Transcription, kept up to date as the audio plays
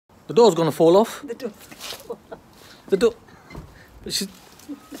The door's gonna fall off. The door. The door. She's.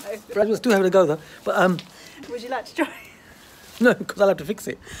 Brad was still having a go though. But Would you like to try? no, because I'll have to fix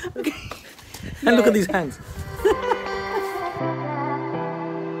it. Okay. And look at these hands.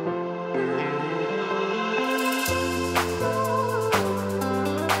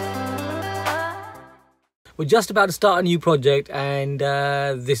 We're just about to start a new project, and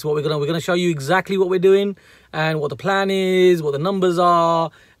this is what we're gonna show you exactly what we're doing and what the plan is, what the numbers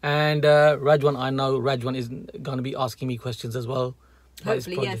are, and Rajwan, I know Rajwan is gonna be asking me questions as well.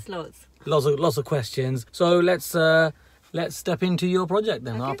 Hopefully, yes, lots. Lots of questions. So let's step into your project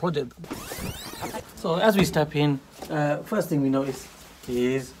then, our project. So as we step in, first thing we notice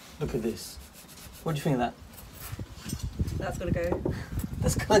is, look at this. What do you think of that? That's gonna go.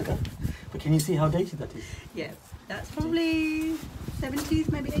 That's gonna go. But can you see how dated that is? Yes, that's probably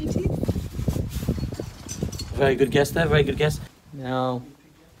 70s, maybe 80s. Very good guess there, very good guess. Now,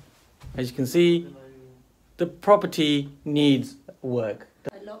 as you can see, the property needs work.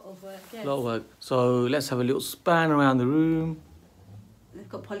 A lot of work, yes. A lot of work. So let's have a little span around the room. They've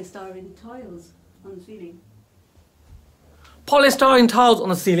got polystyrene tiles on the ceiling. Polystyrene tiles on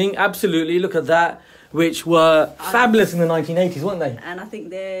the ceiling, absolutely, look at that, which were fabulous in the 1980s, weren't they? And I think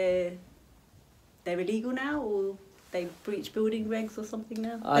they're illegal now, or they breach building regs or something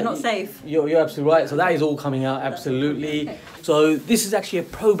now. They're not safe. You're absolutely right. So that is all coming out, absolutely. Okay. So this is actually a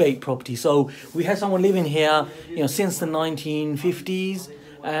probate property. So we had someone living here, since the 1950s,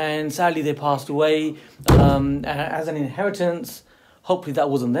 and sadly they passed away as an inheritance. Hopefully that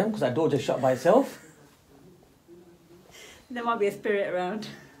wasn't them, because that door just shut by itself. There might be a spirit around.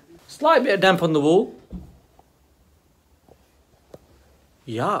 Slight bit of damp on the wall.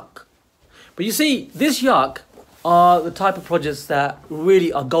 Yuck. But you see, this yuck are the type of projects that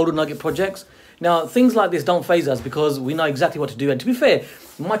really are golden nugget projects. Now, things like this don't faze us because we know exactly what to do. And to be fair,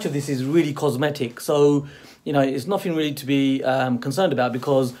 much of this is really cosmetic. So, it's nothing really to be concerned about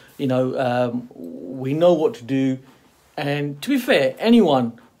because, we know what to do. And to be fair,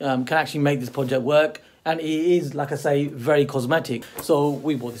 anyone can actually make this project work. And it is, like I say, very cosmetic. So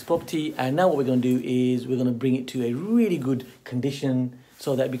we bought this property, and now what we're going to do is we're going to bring it to a really good condition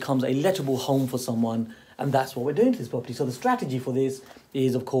so that it becomes a lettable home for someone. And that's what we're doing to this property. So the strategy for this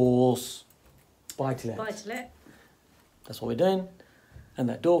is, of course, buy-to-let. Buy-to-let. That's what we're doing. And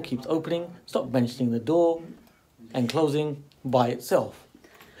that door keeps opening. Stop mentioning the door and closing by itself.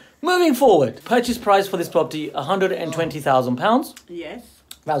 Moving forward, purchase price for this property, £120,000. Yes.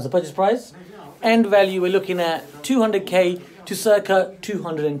 That was the purchase price. End value, we're looking at 200k to circa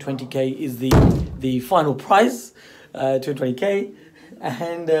 220k is the final price, 220k.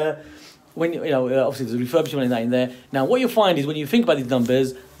 And when obviously there's a refurbishment in there. Now, what you'll find is when you think about these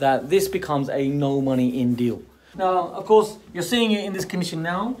numbers, that this becomes a no money in deal. Now, of course, you're seeing it in this condition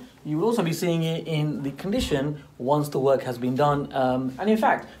now. You will also be seeing it in the condition once the work has been done. And in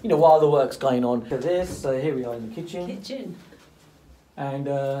fact, while the work's going on. So here we are in the kitchen. Kitchen. And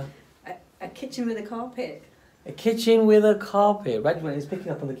a kitchen with a carpet. A kitchen with a carpet. Rajwan is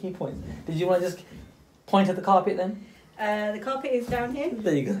picking up on the key points. Did you want to just point at the carpet then? The carpet is down here.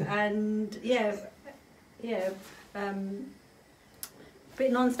 There you go. And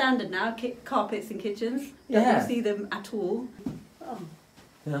bit non-standard now. Carpets in kitchens. Don't see them at all. Oh.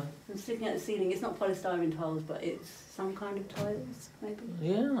 Yeah. I'm sitting at the ceiling. It's not polystyrene tiles, but it's some kind of tiles, maybe.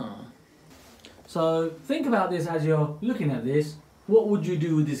 Yeah. So think about this as you're looking at this. What would you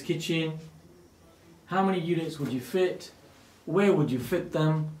do with this kitchen? How many units would you fit? Where would you fit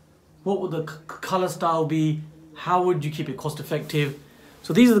them? What would the colour style be? How would you keep it cost effective?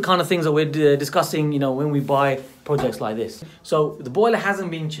 So these are the kind of things that we're discussing, when we buy projects like this. So the boiler hasn't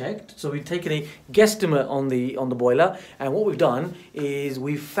been checked. So we've taken a guesstimate on the boiler. And what we've done is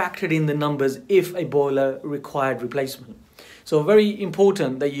we've factored in the numbers if a boiler required replacement. So very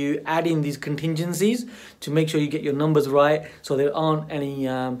important that you add in these contingencies to make sure you get your numbers right, so there aren't any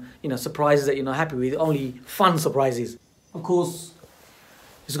surprises that you're not happy with, only fun surprises. Of course,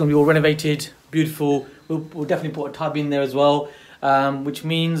 this is going to be all renovated, beautiful. We'll definitely put a tub in there as well, which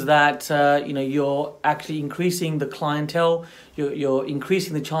means that you're actually increasing the clientele, you're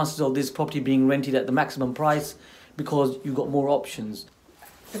increasing the chances of this property being rented at the maximum price because you've got more options.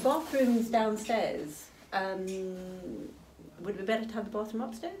 The bathrooms downstairs. Would it be better to have the bathroom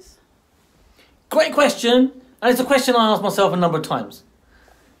upstairs? Great question. And it's a question I asked myself a number of times.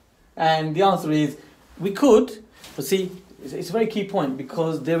 And the answer is, we could. But see, it's a very key point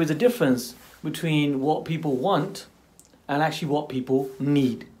because there is a difference between what people want and actually what people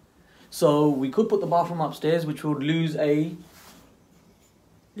need. So we could put the bathroom upstairs, which would lose a...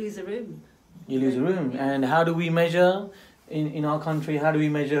 Lose a room. You lose a room. And how do we measure in our country, how do we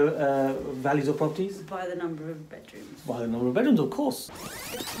measure values of properties? By the number of bedrooms. By the number of bedrooms, of course.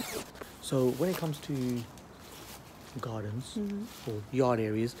 So when it comes to gardens or yard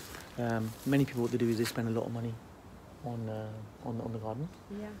areas, many people, what they do is they spend a lot of money on the garden.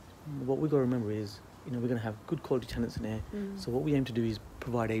 Yeah. What we've got to remember is, we're going to have good quality tenants in here. So what we aim to do is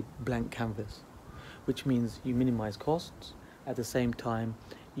provide a blank canvas, which means you minimise costs. At the same time,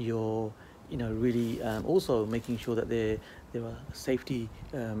 you're really also making sure that there are safety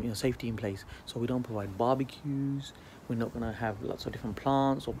in place. So we don't provide barbecues. We're not going to have lots of different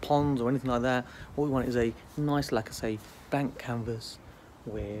plants or ponds or anything like that. What we want is a nice, like I say, blank canvas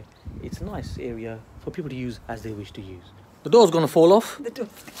where it's a nice area for people to use as they wish to use. The door's going to fall off. The door's going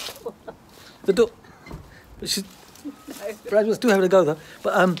to fall off. The door. Perhaps we'll still have to go though.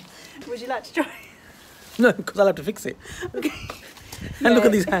 But would you like to try? No, because I'll have to fix it. Okay. And look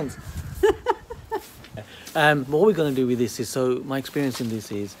at these hands. What we're going to do with this is, so my experience in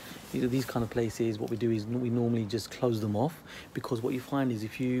this is, these kind of places, what we do is we normally just close them off, because what you find is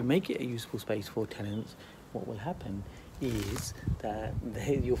if you make it a useful space for tenants, what will happen is that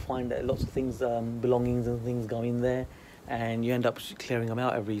you'll find that lots of things, belongings and things go in there, and you end up clearing them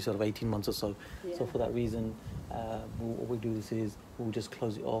out every sort of 18 months or so. Yeah. So for that reason, what we do is we'll just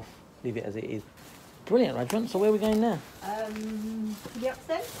close it off, leave it as it is. Brilliant, Rajwan. So where are we going now? The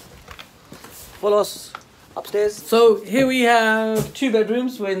upstairs. Follow us upstairs. So here we have 2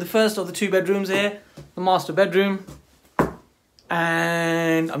 bedrooms. We're in the first of the 2 bedrooms here, the master bedroom.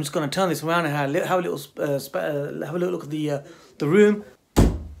 And I'm just going to turn this around and have a little look at the room.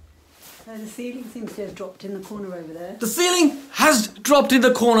 The ceiling seems to have dropped in the corner over there. The ceiling has dropped in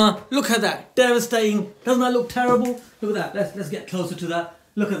the corner. Look at that. Devastating. Doesn't that look terrible? Look at that. Let's get closer to that.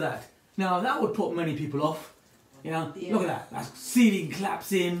 Look at that. Now that would put many people off. Yeah. Look at that. That ceiling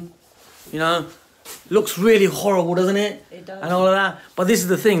collapsing. Looks really horrible, doesn't it? It does. And all of that. But this is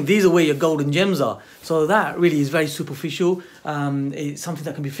the thing. These are where your golden gems are. So that really is very superficial. It's something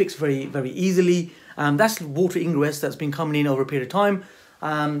that can be fixed very, very easily. That's water ingress that's been coming in over a period of time.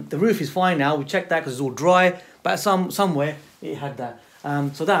 The roof is fine now. We checked that because it's all dry. But somewhere it had that.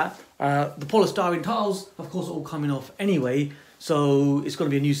 The polystyrene tiles, of course, are all coming off anyway. So it's going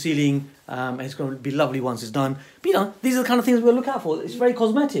to be a new ceiling, and it's going to be lovely once it's done. But these are the kind of things we'll look out for. It's very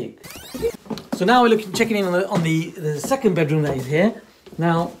cosmetic. So now we're checking in on the second bedroom that is here.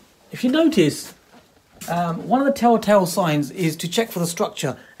 Now, if you notice, one of the telltale signs is to check for the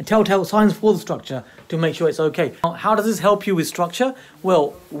structure, and telltale signs for the structure to make sure it's okay. Now, how does this help you with structure?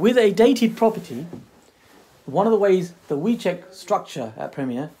 Well, with a dated property, one of the ways that we check structure at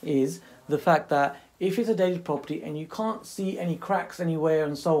Premier is the fact that if it's a dated property and you can't see any cracks anywhere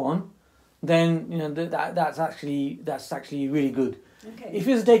and so on, then that's actually really good. Okay. If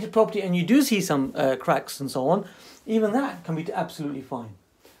it's a dated property and you do see some cracks and so on, even that can be absolutely fine.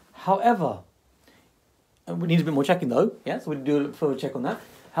 However, we need a bit more checking though, yeah, so we'll do a further check on that.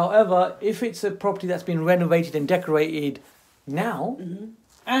 However, if it's a property that's been renovated and decorated now,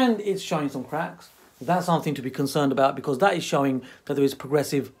 and it's showing some cracks, that's something to be concerned about, because that is showing that there is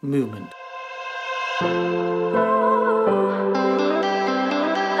progressive movement.